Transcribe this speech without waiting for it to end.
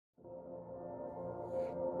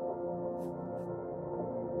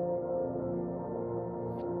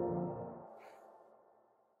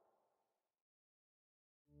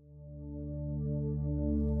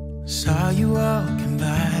Saw you walking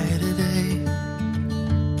by today,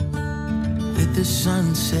 with the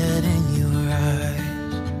sunset in your eyes.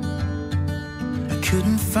 I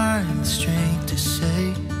couldn't find the strength to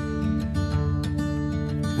say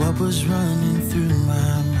what was running through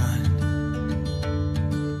my mind.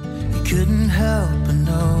 You couldn't help but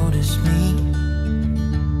notice me,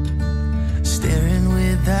 staring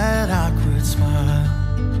with that awkward smile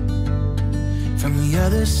from the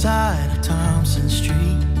other side of Thompson Street.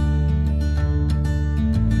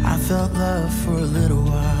 I felt love for a little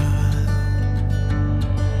while,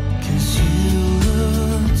 'cause you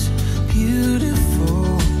looked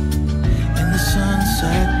beautiful in the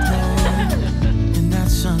sunset glow, in that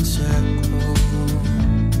sunset glow.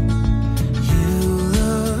 You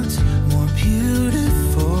looked more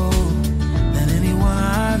beautiful than anyone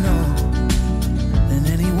I know, than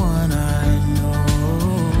anyone I know.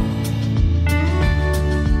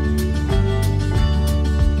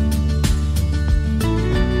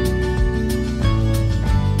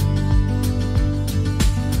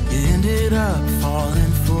 Up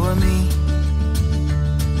falling for me,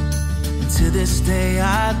 and to this day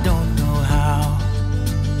I don't know how.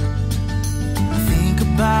 I think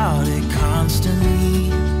about it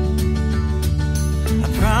constantly. I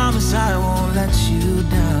promise I won't let you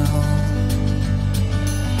down.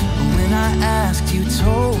 But when I asked, you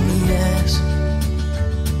told me yes,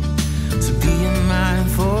 to be in mine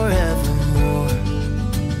forevermore.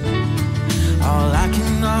 All I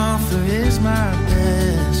can offer is my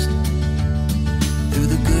best, through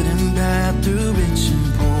the good and bad, through rich and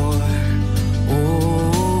poor.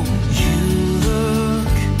 Oh, you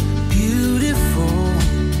look beautiful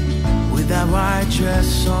with that white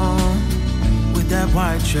dress on, with that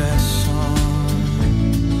white dress on.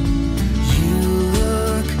 You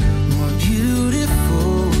look more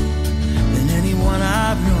beautiful than anyone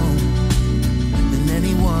I've known, than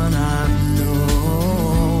anyone I've known.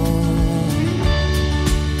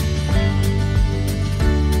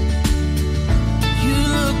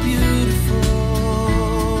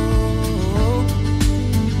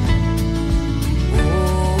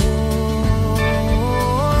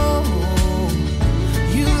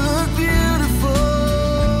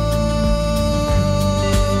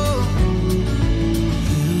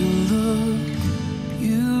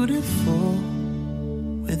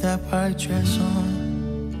 White dress on,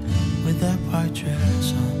 with that white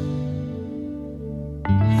dress on.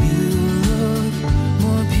 You look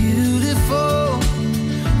more beautiful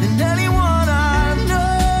than anyone I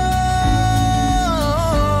know.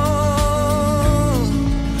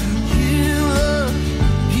 You look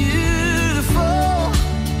beautiful,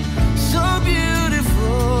 so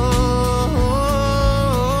beautiful.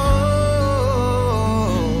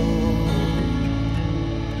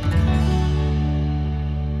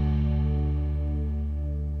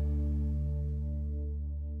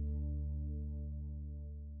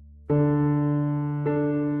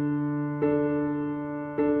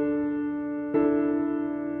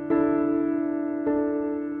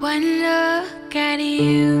 One look at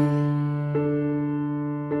you,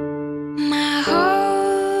 my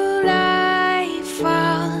whole life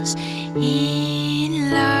falls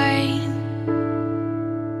in line.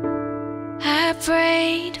 I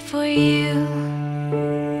prayed for you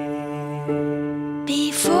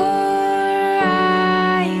before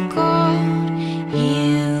I called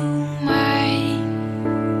you mine.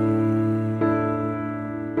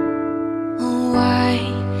 Oh, I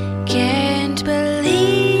can't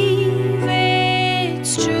believe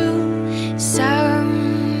it's true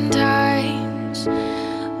sometimes.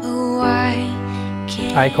 Oh, I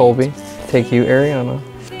can't. I, Kolby, take you, Arianna,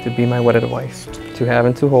 to be my wedded wife, to have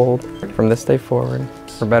and to hold, from this day forward,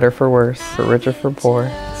 for better, for worse, for richer, for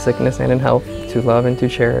poor, sickness and in health, to love and to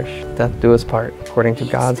cherish, death do us part. According to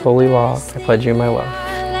God's holy law, I pledge you my love.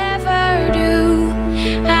 I'll ever do,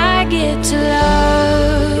 I get to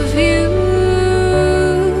love you.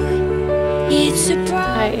 It's a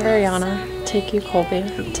I, Arianna, take you, Kolby,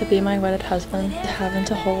 to be my wedded husband, to have and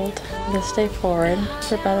to hold, this day forward,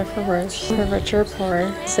 for better, for worse, for richer,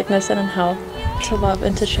 poor, sickness and in health, to love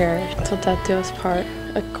and to cherish, till death do us part.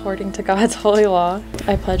 According to God's holy law,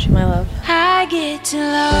 I pledge you my love. I get to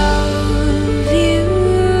love you.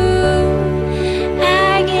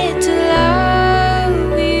 I get to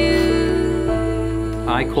love you.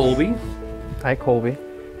 I, Kolby, I, Kolby,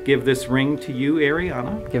 give this ring to you,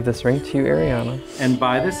 Arianna, give this ring to you, Arianna, and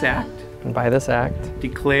by this act, and by this act,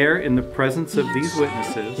 declare in the presence of these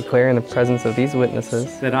witnesses declare in the presence of these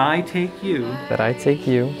witnesses that I take you that I take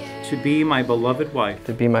you to be my beloved wife,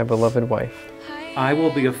 to be my beloved wife, I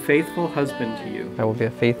will be a faithful husband to you I will be a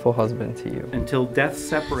faithful husband to you until death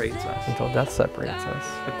separates us, until death separates us.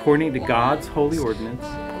 according to God's holy ordinance.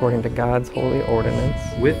 According to God's holy ordinance,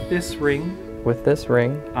 With this ring, with this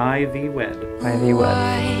ring, I thee wed. I thee wed.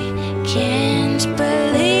 I can't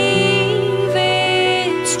believe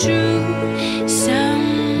it's true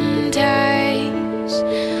sometimes.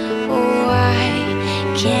 Oh,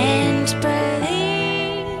 I can't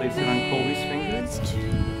believe. Place it on Colby's finger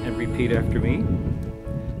and repeat after me.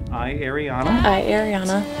 I, Arianna, I,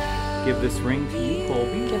 Arianna, give this ring to you,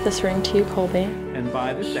 Kolby, give this ring to you, Kolby, and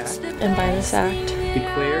by this act, and by this act,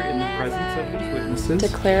 declare in the presence of these witnesses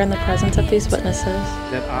declare in the presence of these witnesses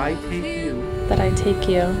that I take you that I take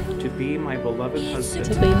you to be my beloved to husband.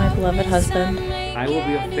 be my beloved husband. I will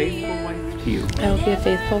be a faithful wife to you I will be a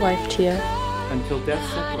faithful wife to you until death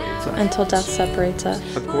separates us, until death separates us,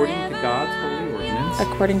 according to God's holy ordinance.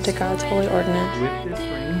 according to God's holy ordinance. With this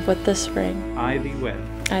ring, With this ring, I thee wed.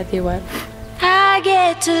 I thee wed. I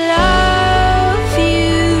get to love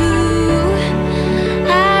you.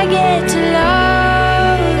 I get to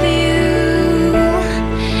love you.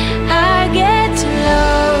 I get to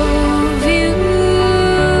love you.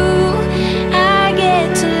 I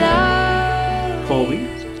get to love. Kolby,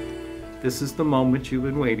 this is the moment you've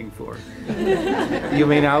been waiting for. You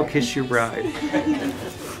may now kiss your bride.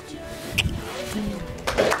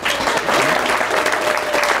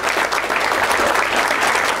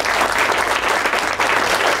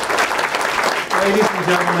 Ladies and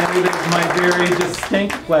gentlemen, it is my very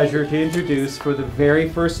distinct pleasure to introduce for the very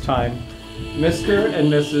first time Mr.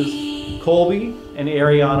 and Mrs. Kolby and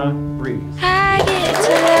Arianna Reeves. I get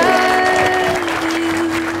to love you.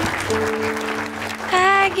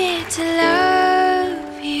 I get to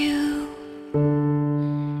love you.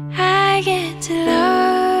 I get to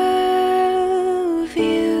love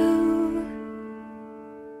you.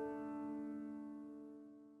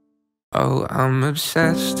 Oh, I'm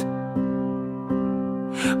obsessed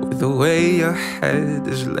with the way your head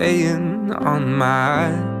is laying on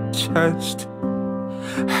my chest.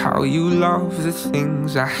 How you love the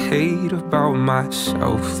things I hate about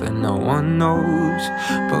myself that no one knows.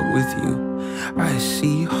 But with you, I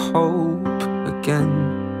see hope again.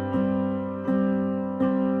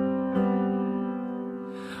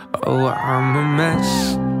 Oh, I'm a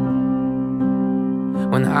mess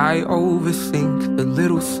when I overthink the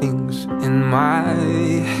little things in my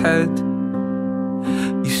head.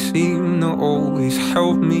 You seem to always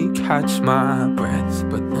help me catch my breath,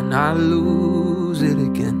 but then I lose it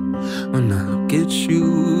again. When I look at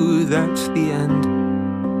you, that's the end.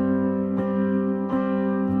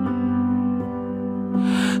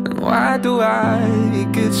 And why do I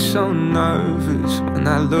get so nervous when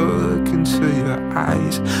I look into your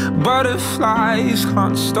eyes? Butterflies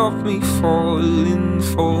can't stop me falling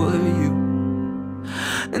for you.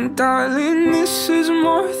 And darling, this is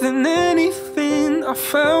more than anything I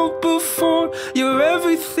felt before. You're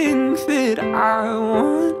everything that I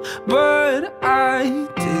want, but I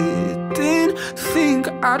didn't think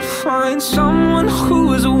I'd find someone who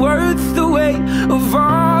was worth the weight of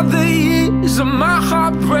all the years of my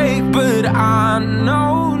heartbreak. But I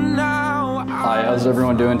know now. Hi, how's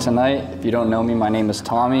everyone doing tonight? If you don't know me, my name is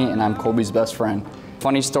Tommy and I'm Colby's best friend.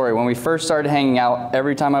 Funny story, when we first started hanging out,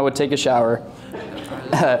 every time I would take a shower,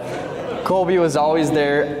 Kolby was always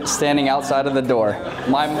there standing outside of the door.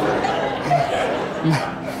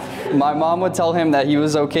 My mom would tell him that he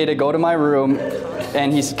was okay to go to my room,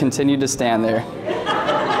 and he continued to stand there.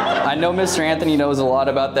 I know Mr. Anthony knows a lot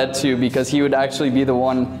about that too, because he would actually be the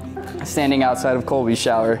one standing outside of Kolby's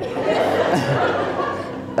shower.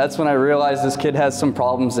 That's when I realized this kid has some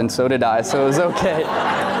problems, and so did I, so it was okay.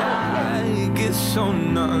 I get so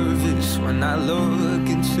nervous when I look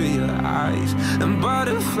into your eyes, and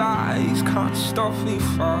butterflies can't stop me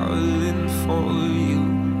falling for you.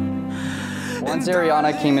 Once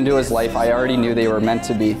Arianna came into his life, I already knew they were meant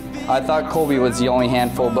to be. I thought Kolby was the only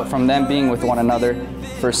handful, but from them being with one another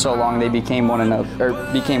for so long, they became one another.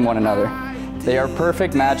 They are a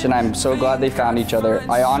perfect match, and I'm so glad they found each other.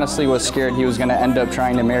 I honestly was scared he was going to end up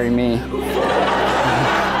trying to marry me.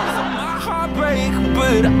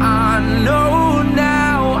 But I know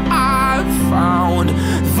now I've found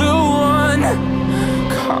the one.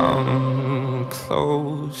 Come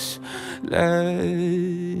close, let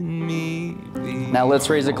me be. Now let's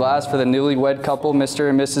raise a glass for the newlywed couple, Mr.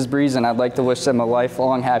 and Mrs. Breeze, and I'd like to wish them a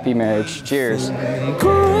lifelong happy marriage. Cheers.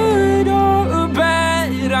 Good or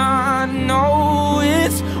bad, I know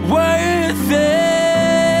it's worth it.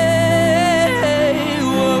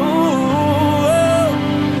 Whoa.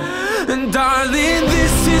 And darling,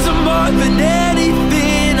 this is more than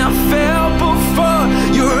anything I felt.